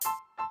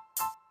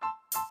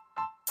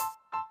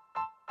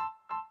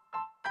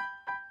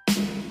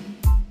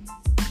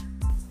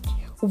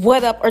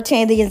What up,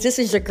 Ortandians? This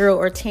is your girl,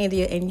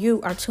 Ortandia, and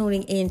you are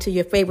tuning in to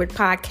your favorite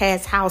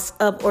podcast, House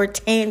of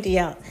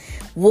Ortandia.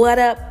 What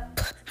up?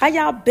 How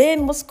y'all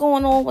been? What's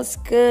going on? What's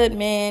good,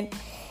 man?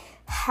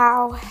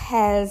 How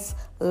has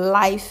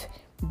life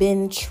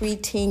been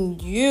treating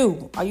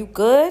you? Are you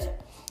good?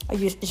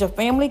 Is your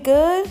family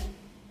good?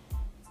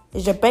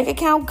 Is your bank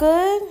account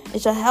good?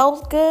 Is your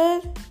health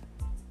good?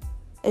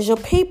 Is your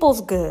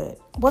people's good?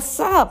 What's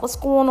up? What's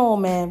going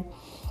on, man?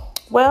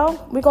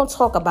 Well, we're going to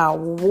talk about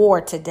war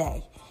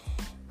today.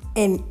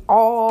 In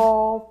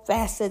all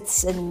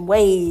facets and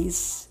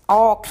ways,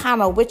 all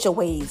kind of witcher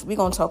ways, we're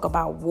going to talk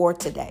about war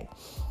today.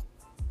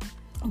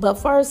 But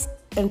first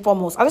and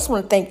foremost, I just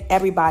want to thank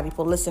everybody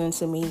for listening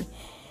to me.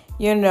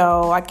 You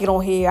know, I get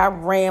on here, I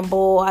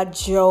ramble, I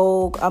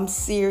joke, I'm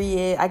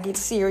serious, I get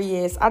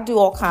serious, I do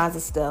all kinds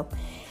of stuff.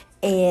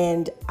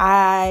 And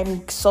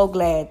I'm so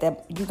glad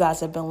that you guys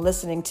have been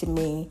listening to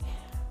me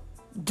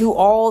do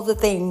all the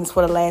things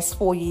for the last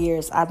 4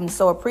 years. I've been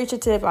so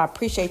appreciative. I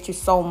appreciate you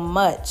so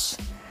much.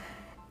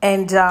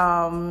 And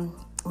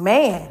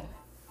man,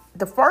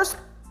 this first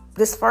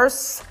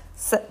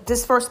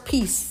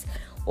piece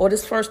or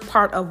this first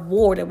part of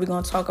war that we're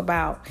going to talk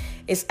about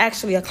is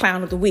actually a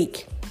clown of the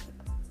week.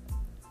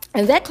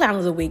 And that clown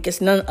of the week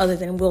is none other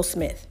than Will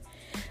Smith.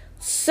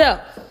 So,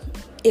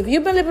 if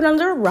you've been living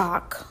under a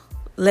rock,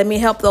 let me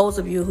help those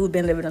of you who've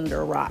been living under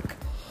a rock.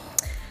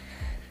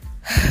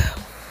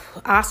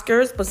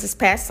 Oscars was this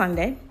past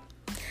Sunday.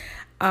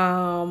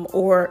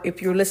 Or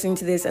if you're listening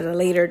to this at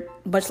a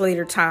much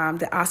later time,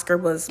 the Oscar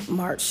was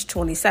March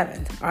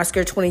 27th.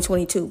 Oscar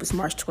 2022 was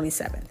March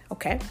 27th.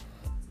 Okay.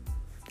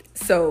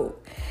 So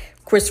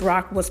Chris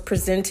Rock was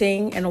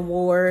presenting an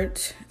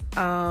award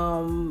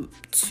to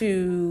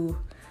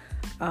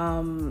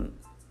I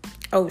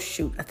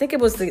think it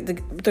was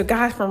the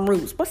guy from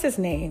Roots. What's his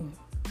name?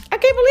 I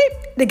can't believe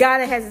the guy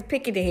that has his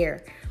pick in the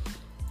hair.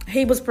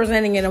 He was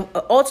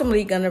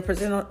ultimately going to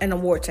present an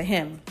award to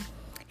him.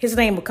 His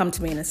name will come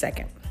to me in a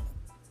second.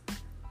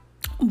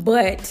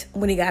 But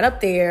when he got up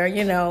there,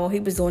 you know, he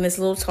was doing this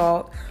little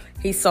talk.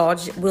 He saw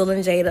Will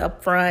and Jada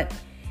up front.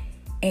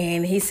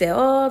 And he said,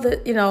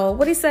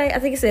 what'd he say? I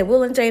think he said,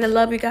 Will and Jada,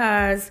 love you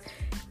guys.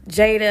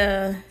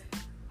 Jada,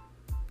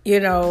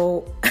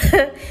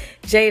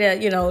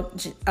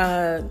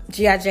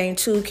 G.I. Jane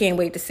 2, can't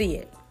wait to see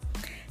it.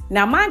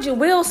 Now, mind you,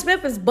 Will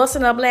Smith is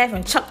busting up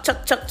laughing, chuck,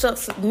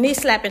 knee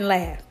slapping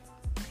laugh.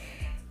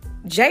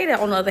 Jada,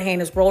 on the other hand,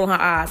 is rolling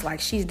her eyes like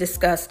she's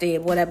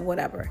disgusted,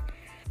 whatever.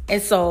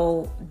 And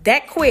so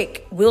that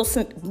quick, Will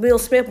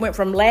Smith went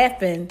from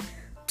laughing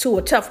to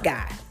a tough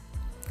guy.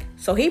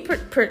 So he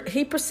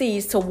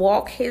proceeds to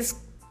walk his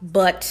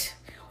butt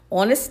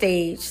on the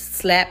stage,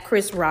 slap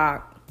Chris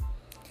Rock.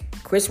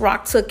 Chris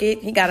Rock took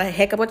it. He got a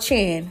heck of a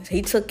chin.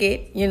 He took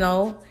it,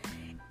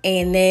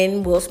 and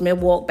then Will Smith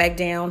walked back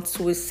down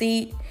to his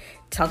seat,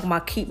 talking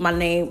about keep my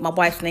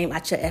wife's name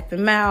out your effing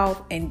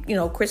mouth. And,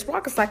 Chris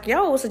Rock is like,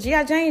 yo, it's a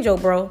G.I. Jane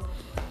joke, bro.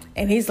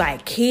 And he's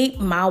like, keep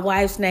my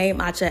wife's name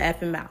out your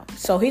effing mouth.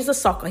 So he's a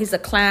sucker. He's a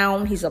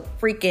clown. He's a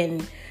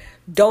freaking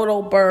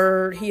dodo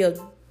bird. He a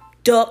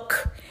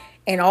duck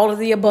and all of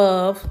the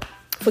above.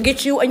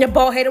 Forget you and your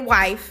bald-headed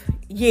wife.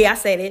 Yeah, I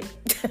said it.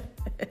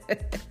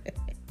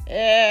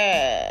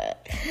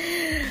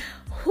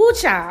 Whoo,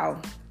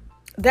 child.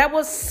 That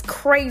was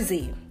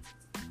crazy.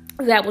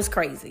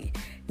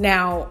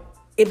 Now,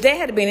 if there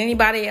had been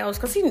anybody else,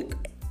 because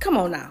come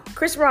on now,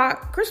 Chris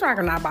Rock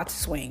are not about to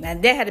swing. Now,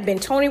 if there had been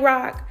Tony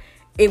Rock,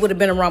 it would have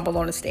been a rumble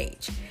on the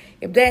stage.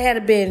 If there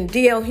had been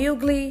D.L.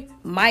 Hughley,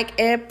 Mike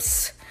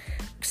Epps,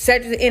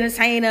 Cedric the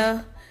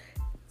Entertainer,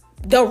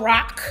 The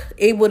Rock,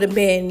 it would have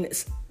been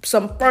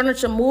some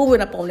furniture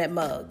moving up on that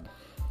mug.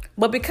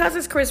 But because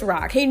it's Chris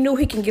Rock, he knew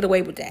he can get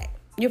away with that.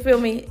 You feel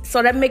me?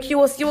 So that makes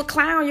you a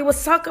clown. You a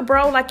sucker,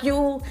 bro. Like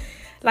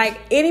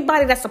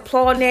anybody that's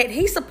applauding that,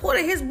 he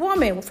supported his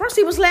woman. Well, first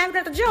he was laughing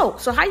at the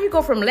joke. So how you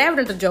go from laughing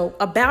at the joke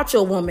about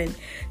your woman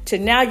to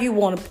now you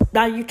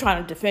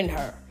trying to defend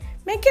her?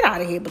 Man, get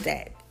out of here with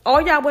that. All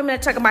y'all women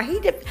that talking about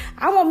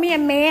I want me a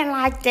man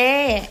like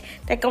that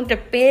gonna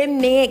defend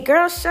me.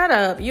 Girl, shut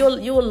up.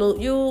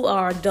 You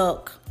are a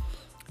duck.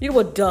 You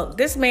a duck.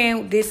 This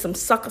man did some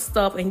sucker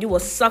stuff, and you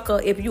a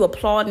sucker. If you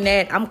applauding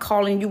that, I'm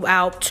calling you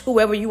out,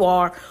 whoever you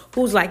are,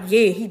 who's like,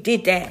 yeah, he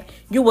did that.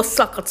 You a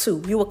sucker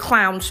too. You a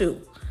clown too.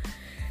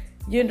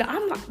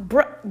 I'm like,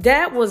 bro,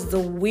 that was the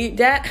weird.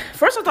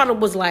 First I thought it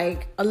was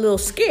like a little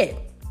skit.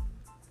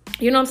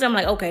 You know what I'm saying? I'm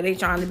like, okay, they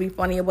trying to be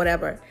funny or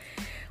whatever.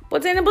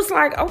 But then it was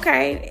like,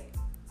 okay,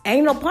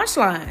 ain't no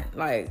punchline.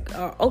 Like,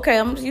 okay,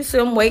 you see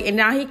him wait, and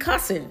now he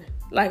cussing.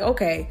 Like,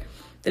 okay.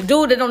 The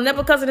dude that don't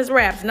never cuss in his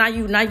raps, now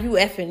you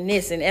effing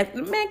this and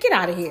effing. Man, get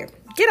out of here.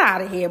 Get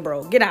out of here,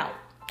 bro. Get out.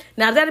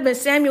 Now, if that had been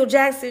Samuel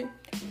Jackson,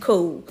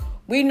 cool.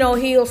 We know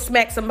he'll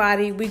smack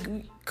somebody.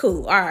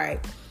 Cool. All right.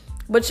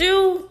 But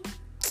you,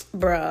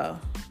 bruh,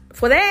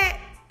 for that,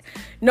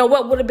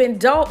 what would have been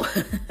dope?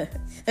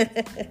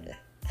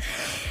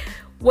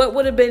 What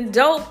would have been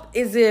dope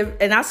is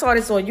and I saw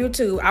this on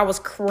YouTube, I was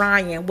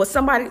crying.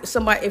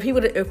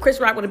 If Chris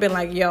Rock would have been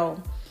like,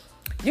 yo,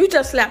 You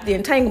just slapped the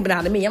entanglement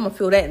out of me. I'm going to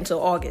feel that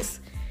until August.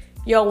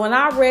 Yo, when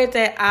I read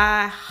that,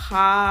 I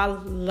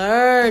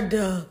hollered.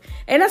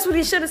 And that's what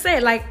he should have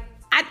said.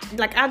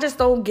 I just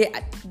don't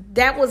get,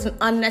 that was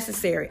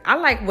unnecessary. I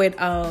like what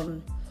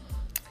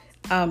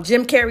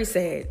Jim Carrey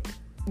said.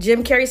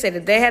 Jim Carrey said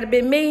if that had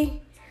been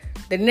me,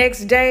 the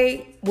next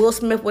day, Will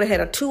Smith would have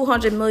had a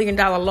 $200 million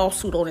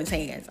lawsuit on his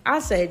hands. I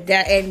said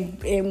that,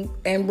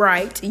 and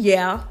right,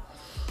 yeah,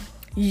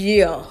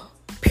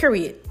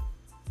 period.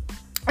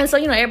 And so,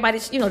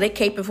 everybody's, they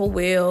caping for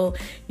Will.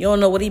 You don't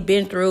know what he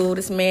been through.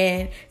 This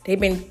man, they've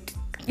been,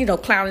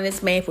 clowning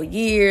this man for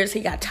years. He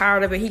got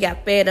tired of it. He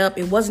got fed up.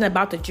 It wasn't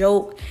about the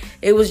joke.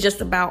 It was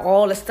just about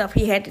all the stuff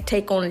he had to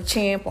take on the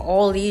chin for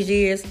all these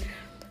years.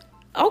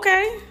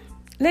 Okay,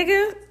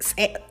 nigga.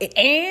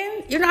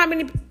 And you know how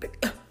many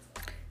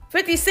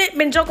 50 Cent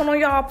been joking on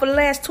y'all for the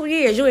last 2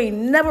 years. You ain't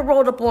never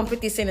rolled up on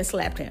 50 Cent and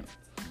slapped him.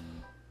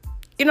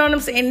 You know what I'm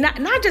saying?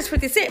 Not just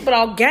 50 Cent, but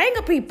a gang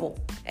of people.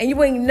 And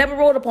you ain't never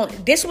rolled up on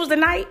it. This was the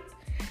night.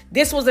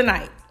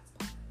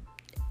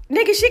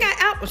 Nigga, she got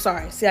I'm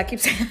sorry. See, I keep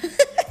saying.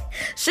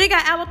 She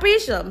got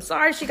alopecia. I'm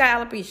sorry she got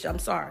alopecia. I'm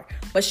sorry.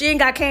 But she ain't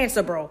got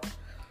cancer, bro.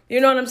 You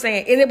know what I'm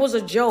saying? And it was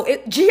a joke.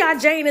 G.I.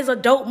 Jane is a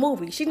dope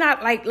movie. She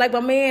not like my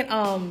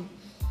man,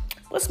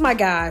 what's my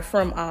guy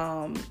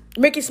from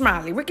Ricky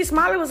Smiley? Ricky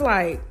Smiley was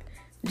like,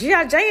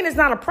 G.I. Jane is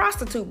not a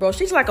prostitute, bro.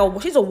 She's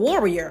a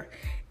warrior.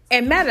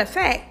 And matter of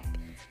fact,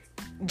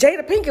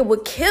 Jada Pinkett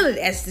would kill it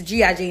as the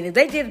G.I. Jane. If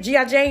they did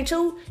G.I. Jane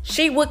too,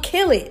 she would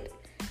kill it.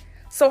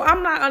 So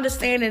I'm not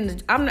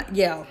understanding.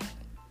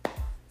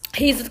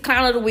 He's the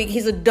clown of the week.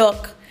 He's a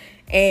duck.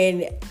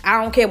 And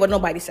I don't care what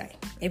nobody say.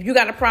 If you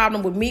got a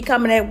problem with me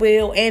coming at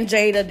Will and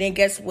Jada, then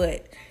guess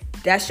what?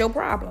 That's your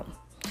problem.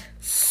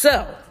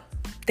 So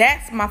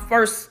that's my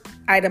first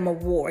item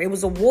of war. It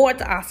was a war at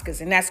the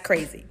Oscars, and that's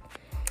crazy.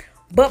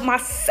 But my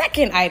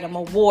second item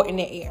of war in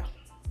the air.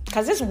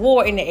 Because it's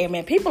war in the air,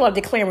 man. People are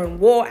declaring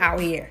war out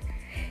here.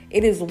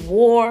 It is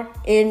war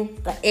in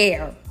the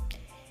air.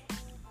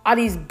 Are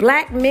these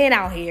black men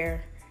out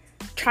here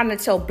trying to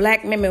tell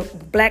black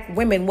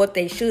women what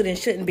they should and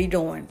shouldn't be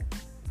doing?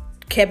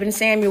 Kevin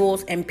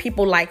Samuels and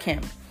people like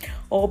him.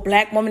 Oh,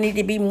 black women need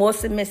to be more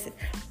submissive.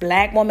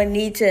 Black women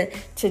need to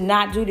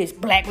not do this.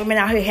 Black women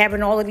out here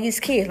having all of these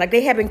kids. Like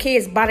they having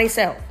kids by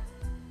themselves.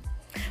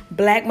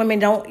 Black women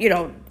don't,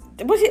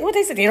 what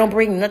they say? They don't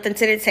bring nothing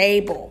to the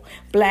table.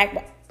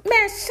 Man,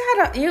 shut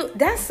up.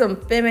 That's some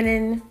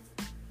feminine.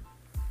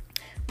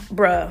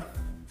 Bruh.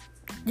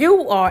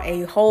 You are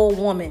a whole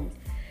woman.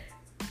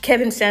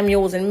 Kevin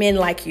Samuels and men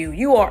like you.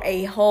 You are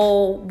a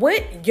whole.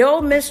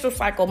 Your menstrual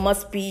cycle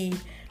must be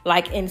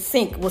like in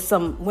sync with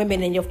some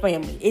women in your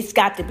family. It's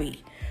got to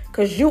be.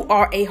 Because you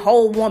are a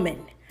whole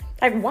woman.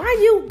 Like, why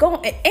you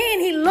going?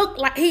 And he looked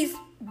like he's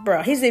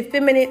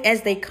effeminate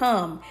as they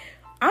come.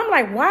 I'm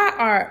like, why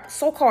are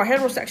so-called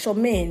heterosexual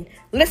men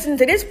listening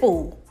to this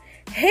fool?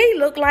 He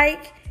look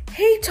like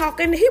he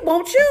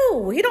wants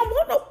you. He don't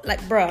want no, like,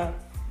 bruh.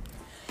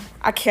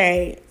 I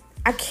can't,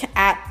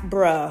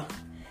 bruh.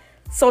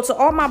 So to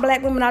all my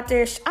black women out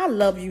there, I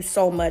love you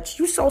so much.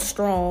 You so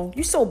strong.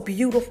 You so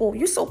beautiful.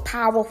 You so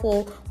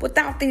powerful.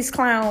 Without these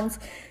clowns,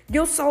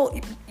 you so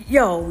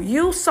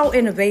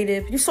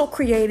innovative. You so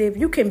creative.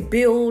 You can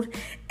build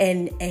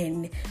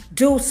and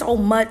do so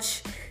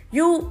much.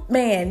 You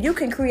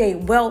can create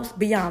wealth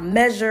beyond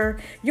measure.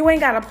 You ain't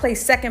got to play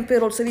second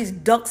fiddle to these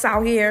ducks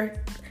out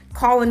here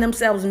calling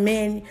themselves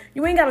men.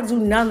 You ain't got to do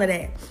none of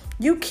that.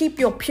 You keep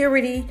your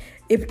purity.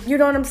 If you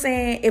know what I'm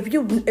saying, if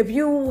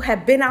you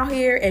have been out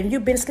here and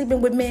you've been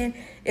sleeping with men,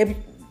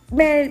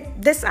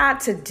 decide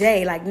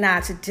today,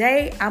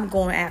 today I'm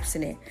going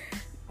abstinent.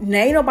 Now,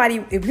 ain't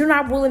nobody, if you're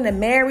not willing to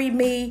marry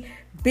me,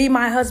 be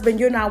my husband,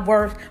 you're not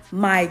worth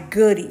my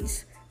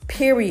goodies,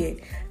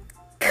 period.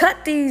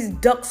 Cut these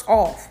ducks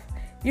off.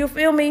 You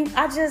feel me?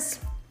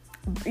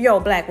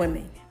 Black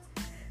women,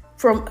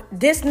 from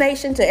this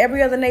nation to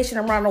every other nation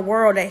around the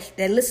world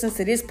that listens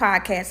to this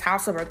podcast,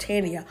 House of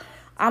Britannia,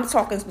 I'm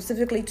talking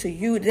specifically to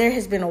you. There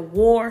has been a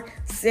war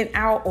sent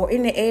out or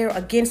in the air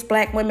against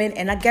black women.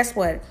 And guess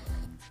what?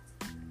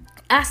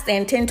 I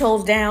stand 10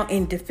 toes down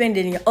in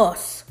defending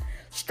us.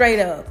 Straight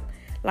up.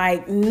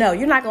 Like, no,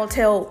 you ain't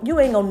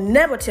gonna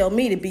never tell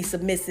me to be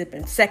submissive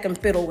and second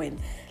fiddle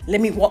and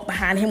let me walk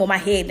behind him with my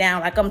head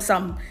down like I'm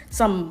some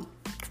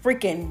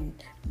freaking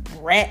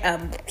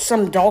rat,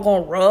 some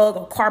doggone rug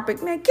or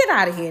carpet. Man, get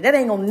out of here. That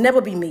ain't gonna never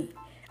be me.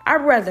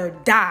 I'd rather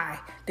die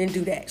than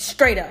do that.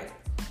 Straight up.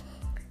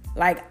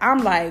 Like,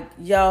 I'm like,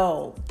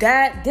 yo,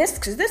 this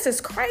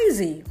is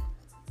crazy.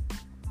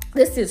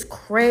 This is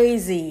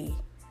crazy.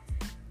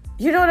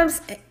 You know what I'm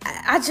saying?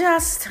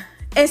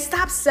 And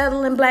stop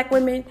settling, black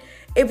women.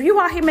 If you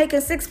out here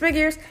making 6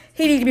 figures,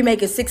 he need to be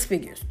making 6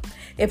 figures.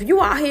 If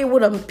you out here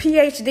with a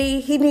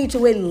PhD, he need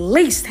to at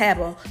least have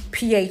a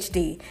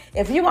PhD.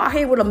 If you out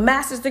here with a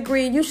master's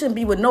degree, you shouldn't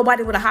be with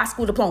nobody with a high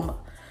school diploma.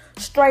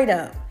 Straight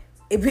up.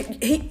 If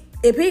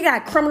he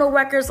got criminal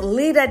records,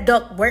 leave that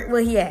duck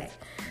where he at.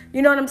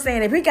 You know what I'm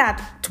saying? If he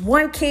got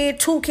 1 kid,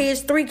 2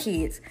 kids, 3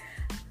 kids,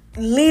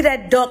 leave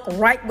that duck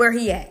right where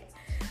he at.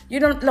 You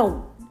don't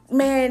know,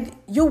 man.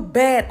 You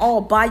bad all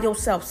by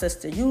yourself,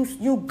 sister.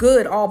 You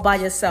good all by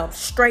yourself.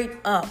 Straight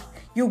up,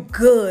 you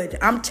good.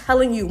 I'm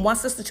telling you, one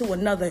sister to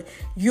another,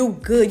 you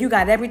good. You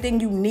got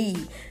everything you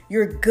need.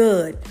 You're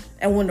good.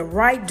 And when the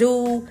right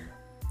dude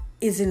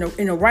is in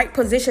the right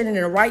position and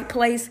in the right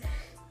place,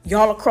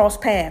 y'all will cross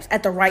paths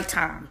at the right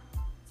time.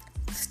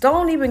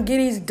 Don't even give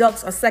these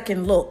ducks a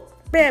second look.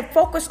 Man,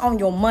 focus on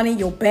your money,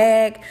 your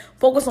bag.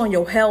 Focus on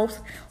your health.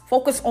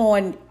 Focus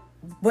on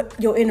what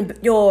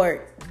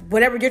your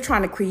whatever you're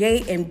trying to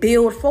create and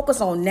build.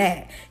 Focus on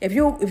that. If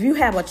you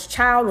have a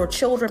child or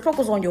children,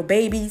 focus on your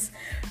babies.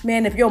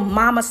 Man, if your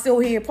mama's still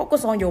here,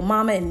 focus on your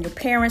mama and your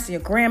parents and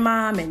your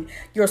grandmom and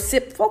your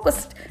sip.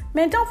 Focus,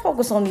 man. Don't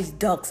focus on these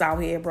ducks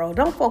out here, bro.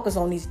 Don't focus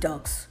on these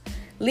ducks.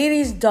 Leave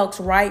these ducks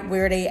right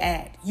where they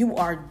at. You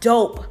are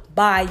dope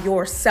by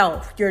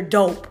yourself. You're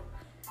dope.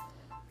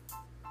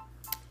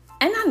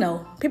 And I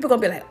know people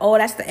gonna be like, "Oh,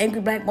 that's the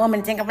angry black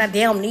woman thinking about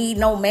they don't need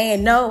no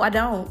man." No, I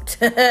don't.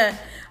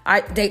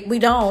 We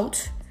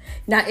don't.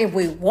 Now, if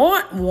we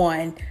want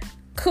one,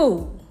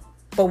 cool.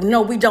 But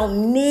no, we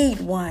don't need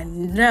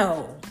one.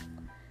 No.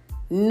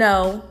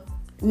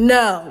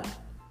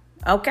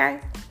 Okay.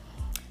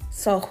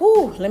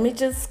 So, let me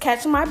just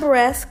catch my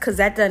breath, cause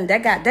that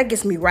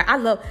gets me right.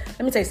 Let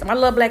me tell you something. I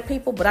love black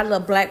people, but I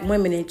love black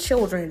women and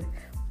children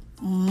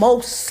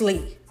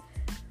mostly.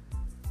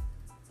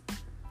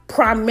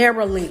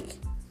 Primarily,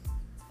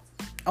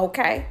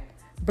 okay?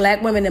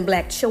 Black women and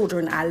black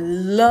children I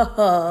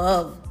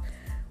love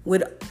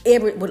with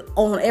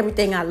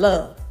everything I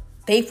love.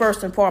 They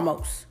first and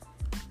foremost.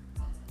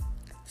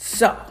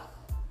 So,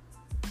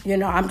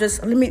 I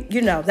just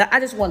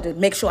wanted to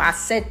make sure I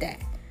said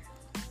that.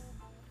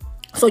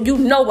 So you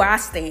know where I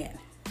stand.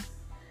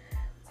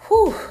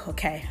 Whew,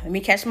 okay. Let me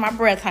catch my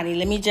breath, honey.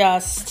 Let me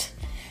just...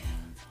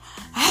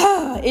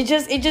 when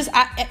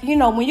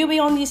you be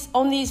on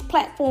these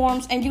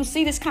platforms and you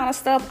see this kind of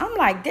stuff, I'm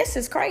like, this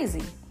is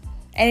crazy.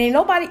 And ain't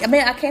nobody,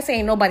 I can't say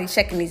ain't nobody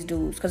checking these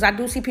dudes, because I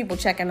do see people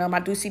checking them. I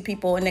do see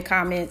people in the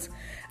comments.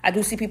 I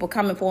do see people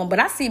coming for them, but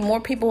I see more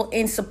people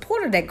in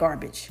support of that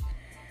garbage.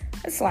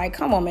 It's like,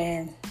 come on,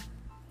 man.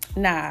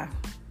 Nah,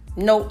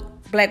 nope.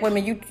 Black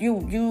women, you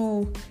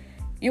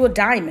a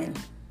diamond.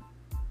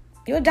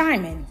 You're a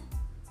diamond.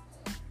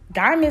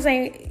 Diamonds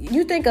ain't,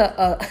 you think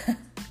a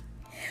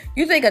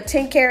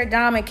 10-carat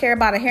diamond care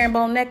about a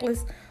herringbone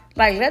necklace?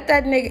 Like, let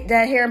that nigga,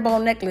 that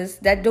herringbone necklace,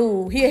 that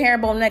dude, he a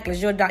herringbone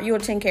necklace. You're a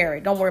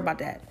 10-carat. Don't worry about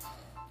that.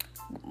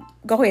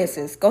 Go ahead,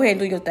 sis. Go ahead and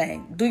do your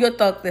thing. Do your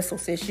thug thistle,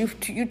 sis. You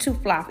too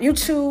fly. You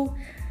too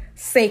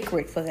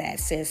sacred for that,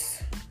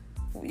 sis.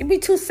 You be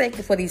too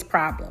sacred for these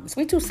problems.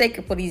 We too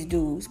sacred for these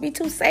dudes. We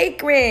too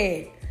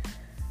sacred.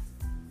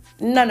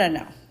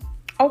 No.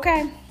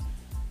 Okay.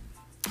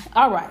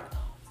 All right.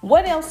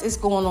 What else is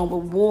going on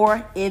with war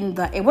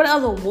what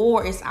other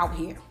war is out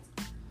here?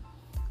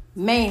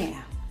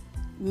 Man,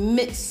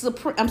 Judge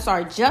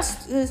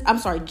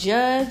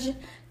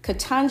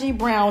Ketanji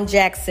Brown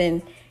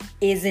Jackson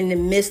is in the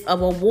midst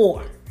of a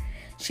war.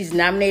 She's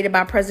nominated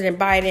by President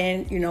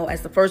Biden,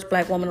 as the first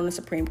black woman on the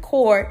Supreme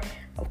Court.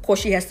 Of course,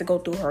 she has to go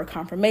through her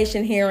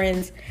confirmation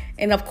hearings.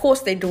 And of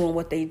course, they're doing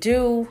what they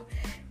do.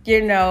 They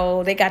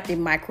got their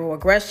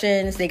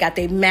microaggressions. They got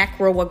their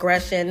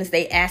macroaggressions.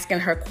 They asking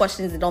her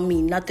questions that don't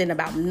mean nothing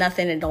about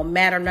nothing and don't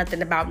matter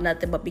nothing about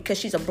nothing. But because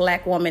she's a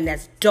black woman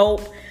that's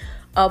dope,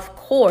 of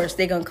course,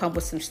 they're going to come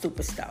with some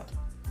stupid stuff.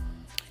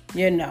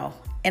 And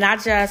I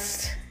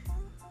just,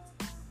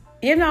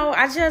 and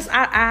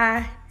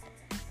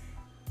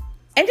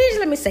then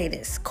let me say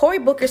this. Cory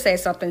Booker said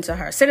something to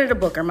her. Senator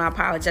Booker, my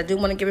apologies. I do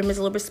want to give him his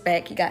little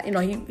respect. He got,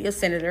 he's a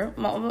senator.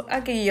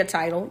 I'll give you your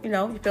title,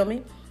 you feel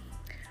me?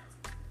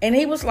 And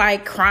he was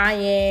like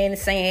crying,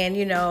 saying,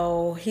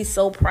 he's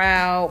so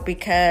proud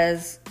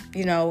because,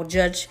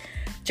 Judge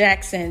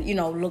Jackson,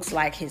 looks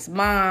like his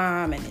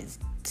mom and his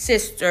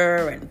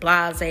sister and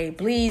blase,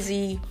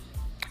 bleezy.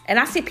 And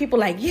I see people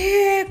like,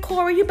 yeah,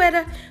 Cory, you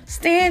better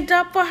stand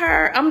up for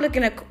her. I'm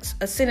looking at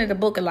Senator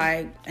Booker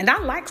and I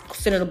like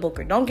Senator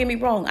Booker. Don't get me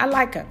wrong. I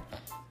like him.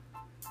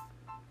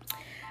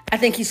 I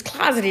think he's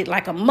closeted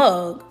like a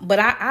mug, but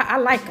I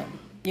like him.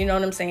 You know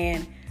what I'm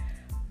saying?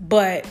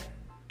 But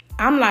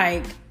I'm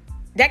like,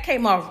 that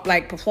came off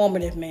like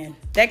performative, man.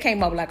 That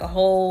came off like a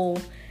whole,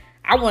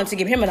 I wanted to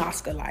give him an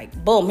Oscar. Like,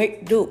 boom, here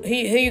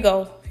you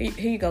go. Here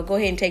you go. Go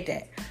ahead and take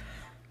that.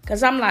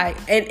 Because I'm like,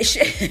 and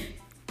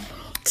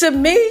to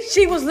me,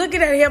 she was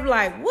looking at him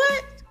like,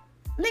 what?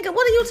 Nigga,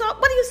 what are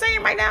you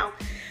saying right now?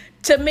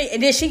 To me,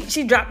 and then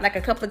she dropped like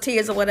a couple of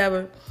tears or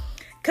whatever.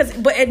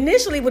 But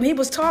initially when he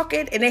was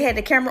talking and they had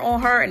the camera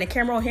on her and the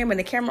camera on him and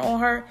the camera on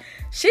her,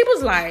 she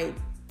was like,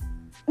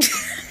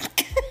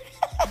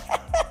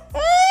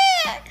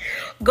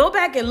 go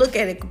back and look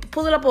at it.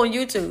 Pull it up on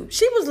YouTube.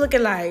 She was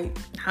looking like,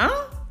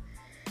 huh?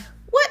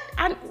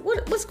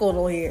 What's going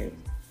on here?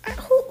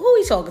 Who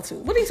he talking to?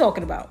 What are you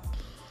talking about?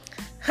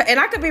 And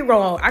I could be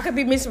wrong. I could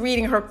be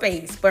misreading her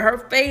face. But her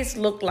face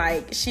looked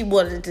like she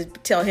wanted to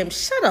tell him,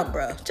 shut up,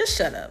 bro. Just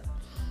shut up.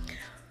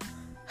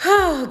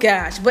 Oh,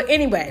 gosh. But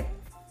anyway,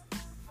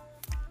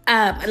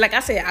 like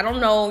I said, I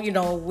don't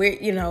know, where,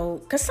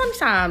 because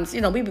sometimes,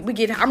 we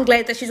get. I'm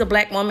glad that she's a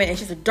black woman and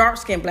she's a dark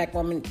skinned black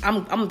woman.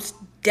 I'm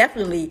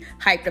definitely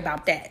hyped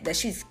about that. That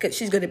she's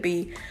going to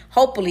be.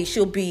 Hopefully,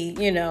 she'll be,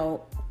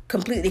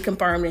 completely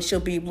confirmed and she'll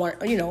be one,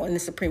 in the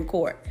Supreme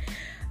Court,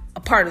 a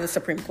part of the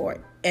Supreme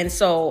Court. And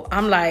so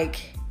I'm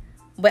like,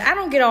 but I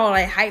don't get all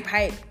like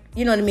hype.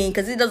 You know what I mean?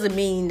 Because it doesn't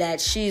mean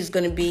that she's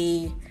going to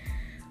be.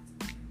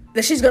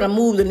 That she's going to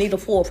move the needle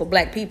forward for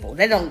black people.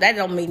 That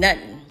don't mean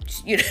nothing.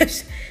 She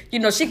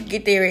could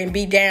get there and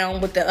be down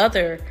with the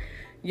other,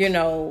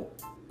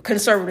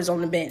 conservatives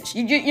on the bench.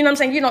 You know what I'm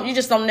saying? You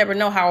just don't never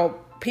know how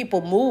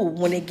people move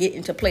when they get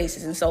into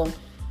places. And so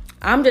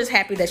I'm just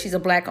happy that she's a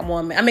black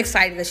woman. I'm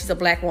excited that she's a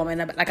black woman,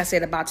 like I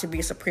said, about to be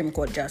a Supreme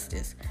Court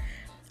justice.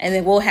 And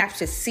then we'll have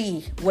to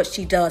see what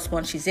she does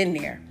once she's in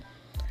there.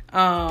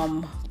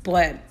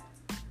 But,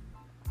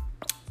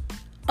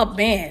 oh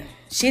man,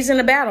 she's in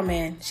the battle,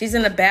 man. She's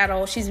in the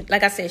battle. She's,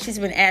 like I said, she's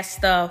been asked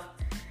stuff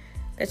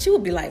that you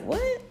would be like,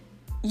 what?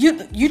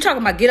 You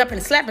talking about get up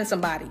and slapping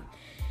somebody.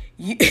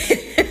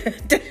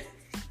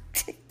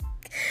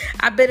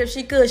 I bet if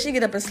she could, she'd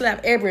get up and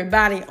slap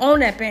everybody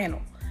on that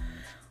panel.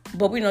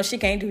 But we know she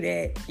can't do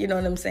that. You know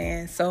what I'm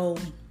saying? So,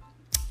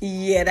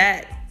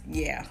 yeah.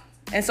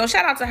 And so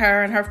shout out to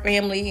her and her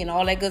family and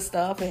all that good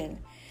stuff. And,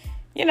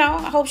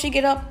 I hope she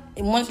get up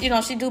and once,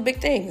 she do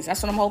big things.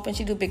 That's what I'm hoping.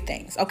 She do big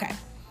things. Okay.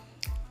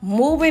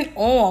 Moving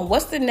on.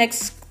 What's the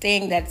next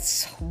thing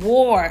that's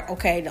war?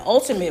 Okay, the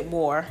ultimate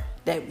war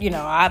that,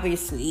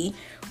 obviously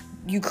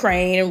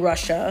Ukraine and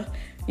Russia,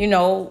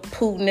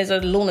 Putin is a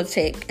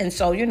lunatic. And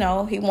so,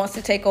 he wants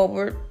to take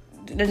over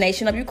the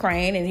nation of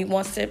Ukraine and he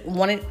want it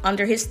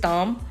under his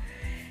thumb,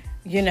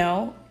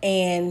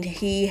 and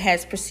he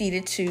has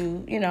proceeded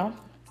to,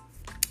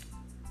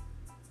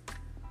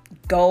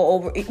 go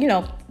over,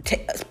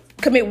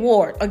 commit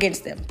war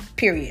against them,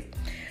 period.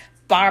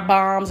 Fire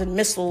bombs and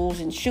missiles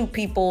and shoot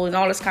people and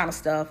all this kind of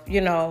stuff,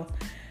 and,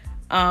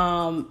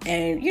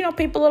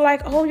 people are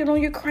like, oh,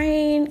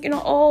 Ukraine,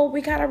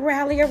 we got to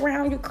rally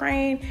around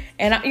Ukraine.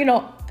 And,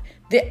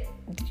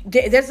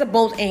 there's a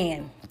both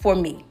and for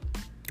me.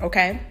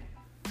 Okay.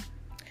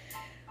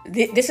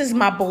 This is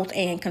my both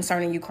and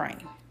concerning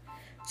Ukraine.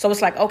 So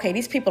it's like, okay,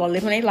 these people are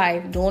living their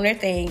life, doing their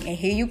thing. And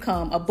here you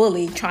come, a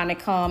bully trying to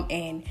come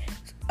and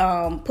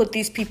put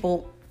these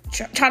people,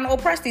 trying to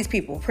oppress these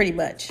people pretty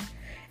much.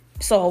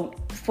 So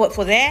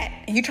for that,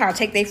 you trying to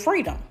take their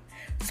freedom.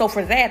 So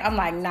for that, I'm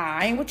like, nah,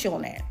 I ain't with you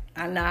on that.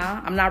 I'm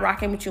not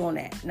rocking with you on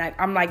that.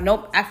 I'm like,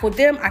 nope. For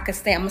them, I'm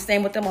gonna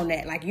stand with them on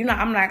that. Like,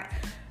 I'm not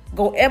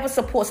gonna ever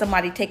support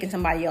somebody taking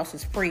somebody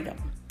else's freedom.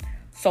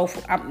 So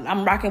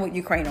I'm rocking with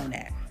Ukraine on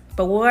that.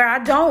 But where I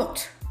draw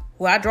the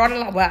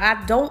line, where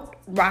I don't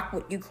rock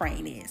with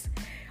Ukraine is,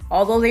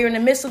 although they're in the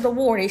midst of the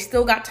war, they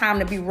still got time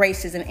to be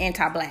racist and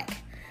anti-black.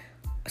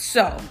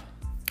 So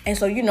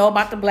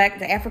about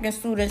the African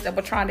students that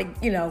were trying to,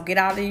 get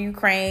out of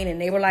Ukraine, and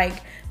they were like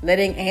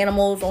letting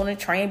animals on the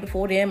train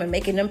before them and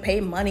making them pay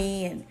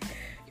money and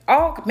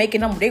all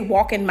they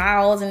walking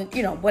miles and,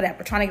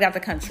 whatever, trying to get out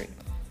of the country.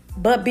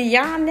 But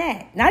beyond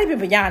that, not even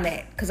beyond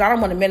that, because I don't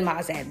want to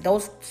minimize that.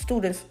 Those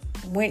students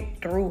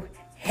went through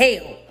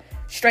hell,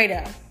 straight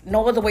up.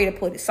 No other way to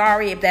put it.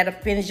 Sorry if that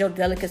offends your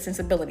delicate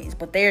sensibilities,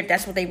 but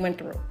that's what they went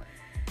through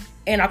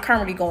and are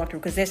currently going through,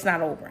 because it's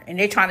not over. And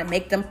they're trying to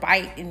make them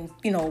fight and,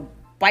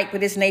 fight for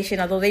this nation,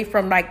 although they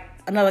from like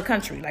another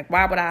country. Like,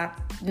 why would I?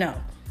 No.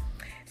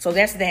 So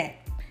that's that.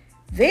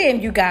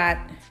 Then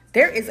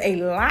there is a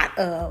lot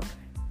of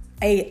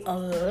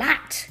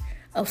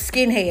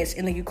skinheads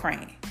in the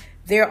Ukraine.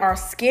 There are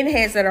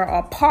skinheads that are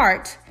a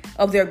part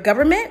of their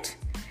government.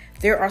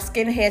 There are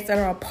skinheads that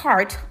are a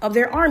part of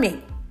their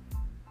army.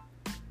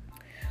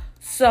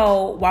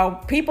 So while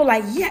people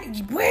like, yeah,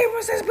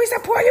 we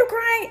support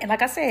Ukraine. And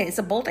like I said, it's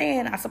a both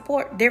and. I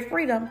support their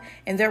freedom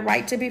and their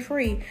right to be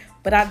free.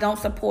 But I don't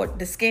support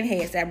the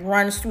skinheads that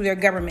runs through their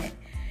government.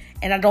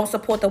 And I don't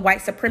support the white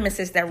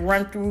supremacists that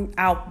run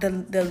throughout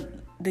the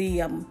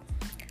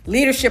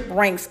leadership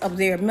ranks of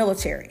their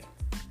military.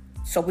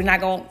 So we're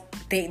not going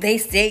to, they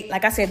stay,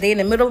 like I said, they're in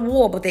the middle of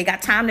war, but they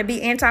got time to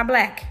be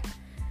anti-black.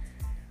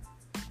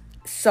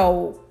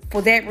 So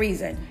for that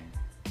reason,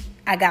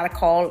 I'm going to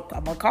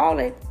call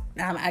it.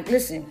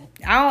 Listen,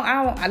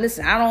 I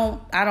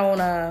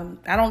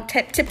don't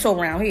tiptoe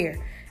around here.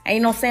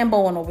 Ain't no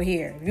Samboing over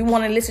here. If you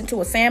want to listen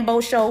to a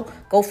Sambo show,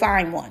 go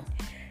find one.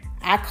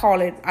 I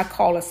call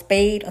a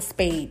spade a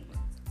spade.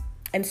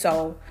 And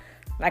so,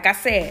 like I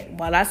said,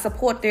 while I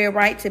support their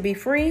right to be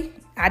free,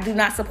 I do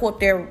not support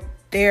their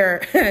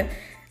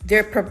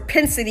their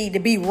propensity to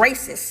be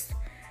racist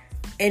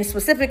and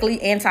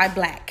specifically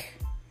anti-black.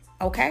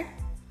 Okay?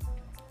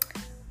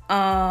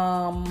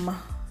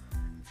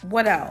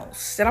 What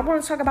else? Did I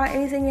want to talk about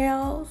anything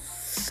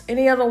else?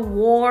 Any other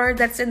war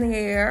that's in the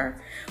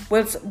air?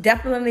 Well, it's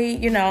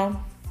definitely, it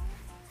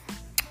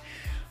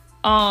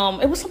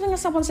was something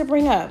else I wanted to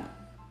bring up.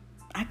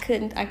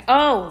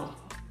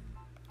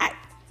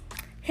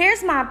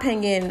 Here's my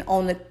opinion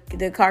on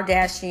the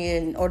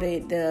Kardashian or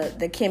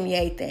the Kim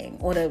Ye thing,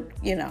 or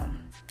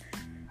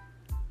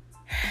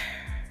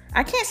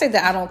I can't say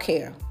that I don't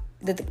care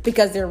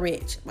because they're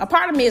rich. A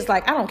part of me is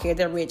like, I don't care.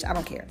 They're rich. I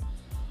don't care.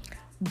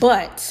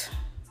 But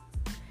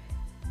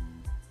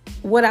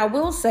what I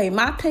will say,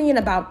 my opinion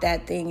about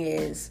that thing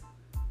is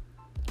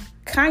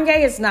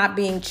Kanye is not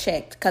being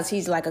checked because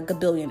he's like a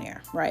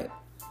billionaire, right?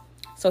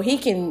 So he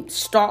can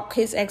stalk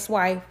his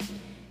ex-wife.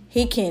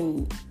 He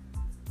can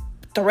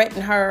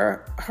threaten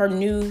her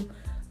new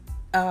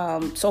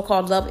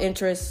so-called love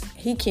interest.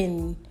 He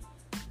can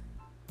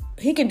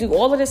do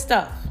all of this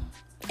stuff,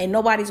 and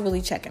nobody's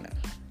really checking him.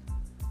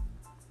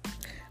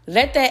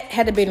 Let that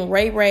had been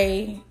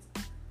Ray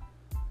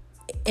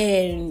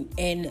and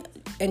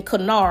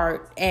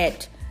Kennard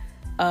at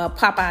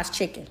Popeye's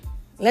Chicken.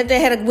 Let that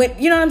had went.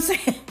 You know what I'm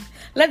saying?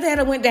 Let that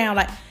had went down.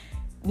 Like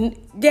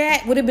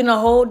that would have been a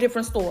whole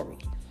different story.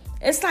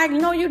 It's like,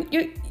 no,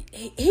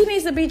 he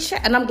needs to be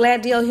checked. And I'm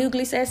glad D.L.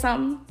 Hughley said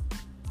something.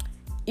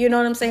 You know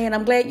what I'm saying?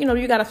 I'm glad,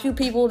 you got a few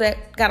people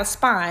that got a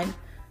spine.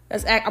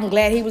 I'm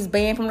glad he was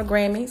banned from the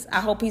Grammys.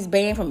 I hope he's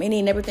banned from any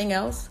and everything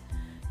else.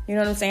 You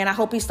know what I'm saying? I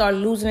hope he started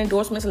losing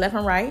endorsements left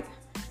and right.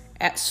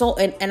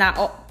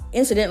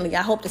 Incidentally,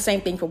 I hope the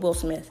same thing for Will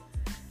Smith.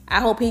 I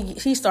hope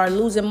he started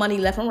losing money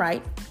left and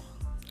right.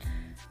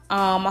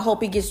 I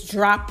hope he gets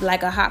dropped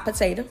like a hot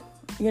potato.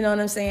 You know what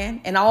I'm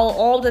saying? And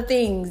all the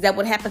things that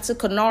would happen to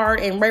Kennard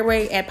and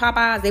Ray at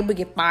Popeyes, they would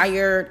get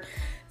fired.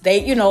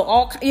 They, you know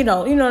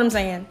what I'm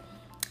saying?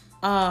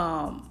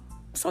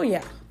 So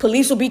yeah,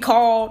 police will be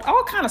called,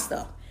 all kind of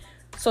stuff.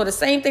 So the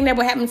same thing that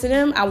would happen to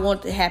them, I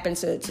want to happen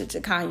to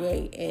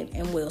Kanye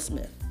and Will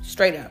Smith.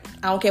 Straight up.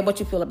 I don't care what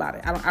you feel about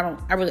it. I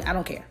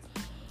don't care.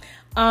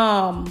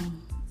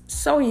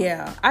 So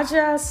yeah,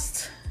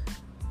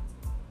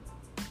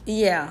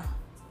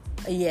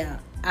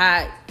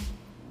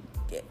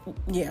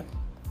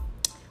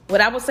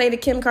 What I would say to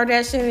Kim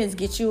Kardashian is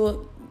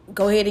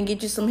go ahead and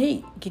get you some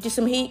heat. Get you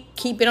some heat.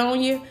 Keep it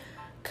on you,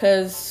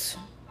 because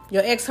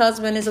your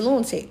ex-husband is a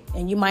lunatic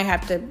and you might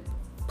have to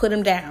put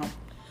him down.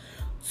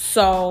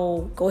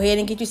 So go ahead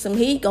and get you some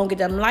heat. Go and get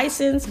them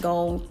license.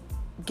 Go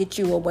get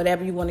you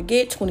whatever you want to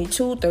get.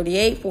 22,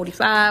 38,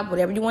 45,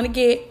 whatever you want to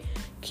get.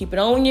 Keep it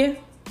on you.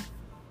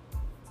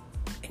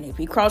 And if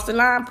he cross the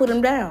line, put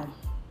him down.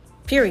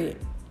 Period.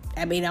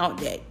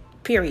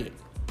 Period.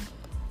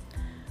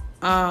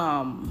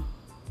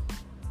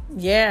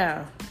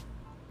 Yeah.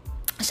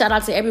 Shout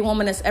out to every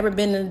woman that's ever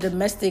been in a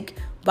domestic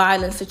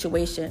violence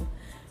situation.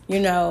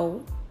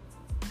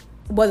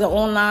 Whether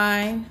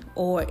online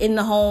or in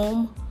the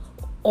home,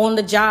 on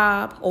the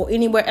job, or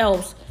anywhere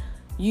else,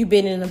 you've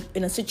been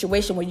in a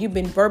situation where you've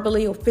been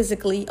verbally or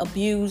physically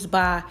abused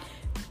by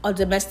a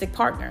domestic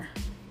partner.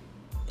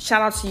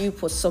 Shout out to you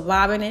for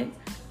surviving it,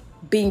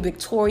 being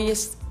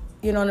victorious,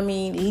 you know what I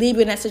mean,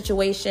 leaving that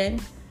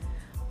situation.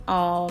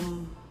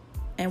 And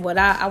what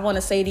I want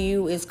to say to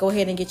you is go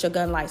ahead and get your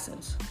gun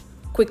license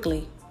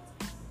quickly,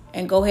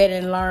 and go ahead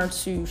and learn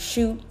to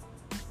shoot.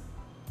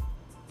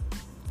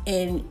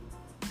 And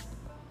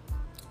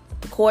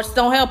the courts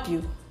don't help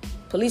you.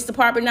 Police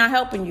department not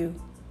helping you.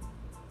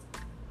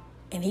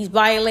 And he's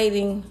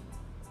violating,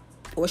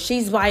 or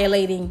she's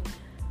violating,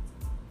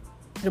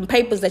 the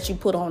papers that you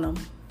put on them.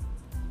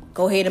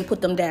 Go ahead and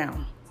put them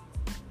down.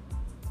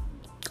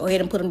 Go ahead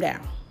and put them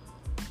down.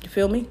 You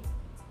feel me?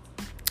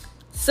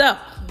 So,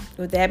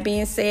 with that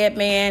being said,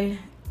 man,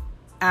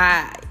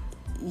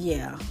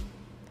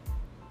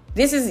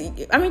 this is,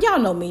 y'all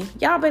know me.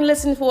 Y'all been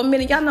listening for a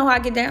minute. Y'all know how I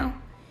get down.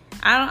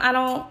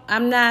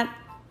 I'm not,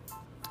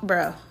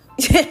 bruh.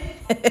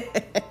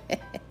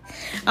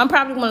 I'm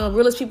probably one of the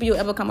realest people you'll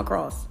ever come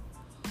across.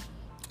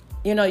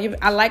 I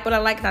like what I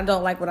like, and I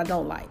don't like what I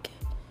don't like.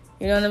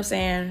 You know what I'm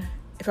saying?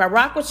 If I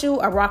rock with you,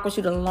 I rock with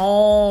you the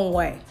long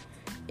way.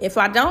 If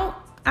I don't,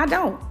 I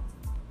don't.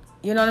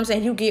 You know what I'm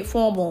saying? You get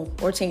formal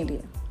or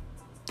teeny.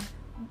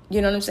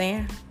 You know what I'm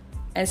saying?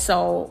 And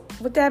so,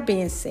 with that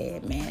being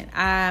said, man,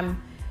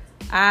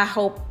 I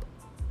hope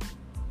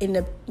in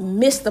the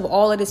midst of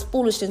all of this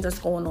foolishness that's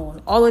going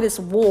on, all of this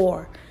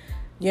war,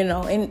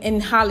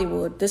 in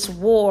Hollywood, this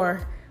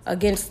war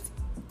against,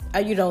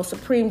 Judge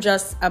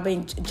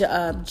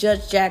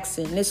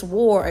Jackson, this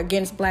war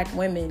against black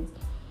women,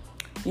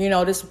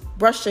 this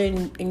Russia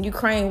and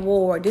Ukraine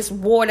war, this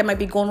war that might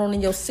be going on in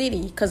your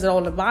city because of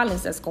all the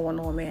violence that's going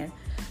on, man.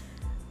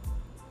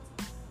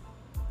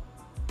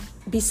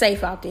 Be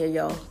safe out there,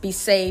 y'all. Be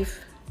safe.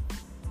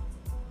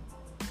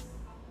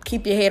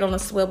 Keep your head on a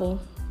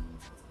swivel.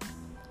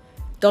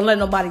 Don't let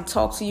nobody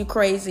talk to you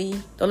crazy.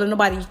 Don't let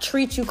nobody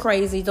treat you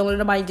crazy. Don't let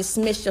nobody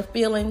dismiss your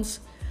feelings.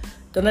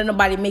 Don't let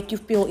nobody make you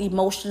feel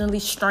emotionally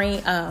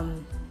restrained.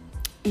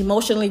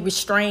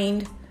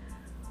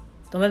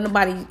 Don't let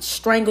nobody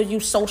strangle you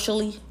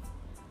socially.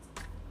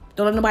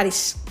 Don't let nobody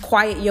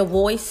quiet your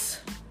voice.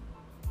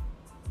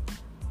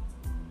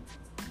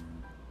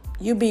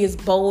 You be as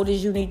bold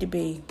as you need to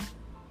be.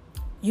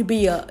 You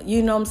be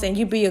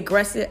you be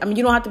aggressive.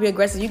 You don't have to be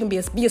aggressive. You can be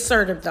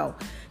assertive though.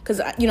 Because,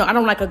 I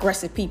don't like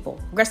aggressive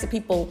people. Aggressive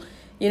people,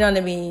 you know what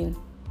I mean?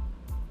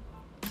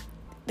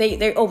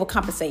 They're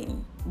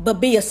overcompensating. But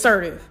be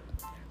assertive.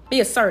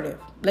 Be assertive.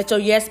 Let your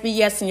yes be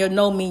yes and your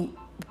no mean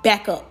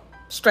back up.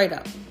 Straight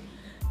up.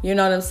 You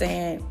know what I'm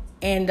saying?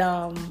 And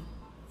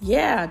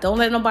yeah, don't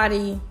let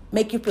nobody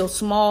make you feel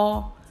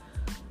small.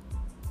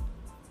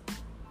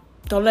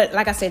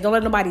 Like I said, don't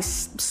let nobody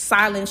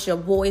silence your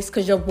voice,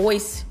 because your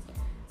voice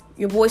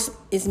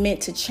is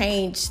meant to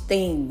change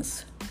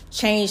things,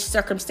 change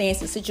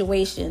circumstances,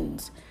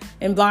 situations,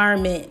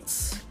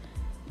 environments,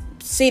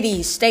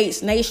 cities,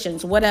 states,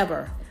 nations,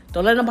 whatever.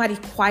 Don't let nobody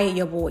quiet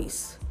your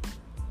voice.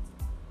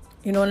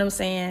 You know what I'm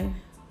saying?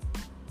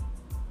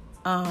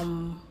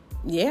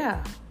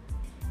 Yeah.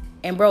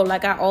 And bro,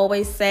 like I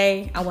always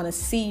say, I want to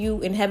see you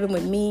in heaven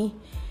with me.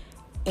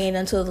 And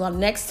until the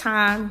next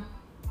time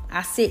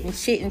I sit and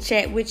chit and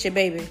chat with you,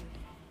 baby,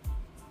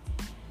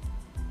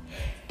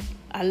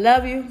 I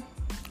love you,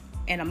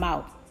 and I'm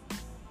out.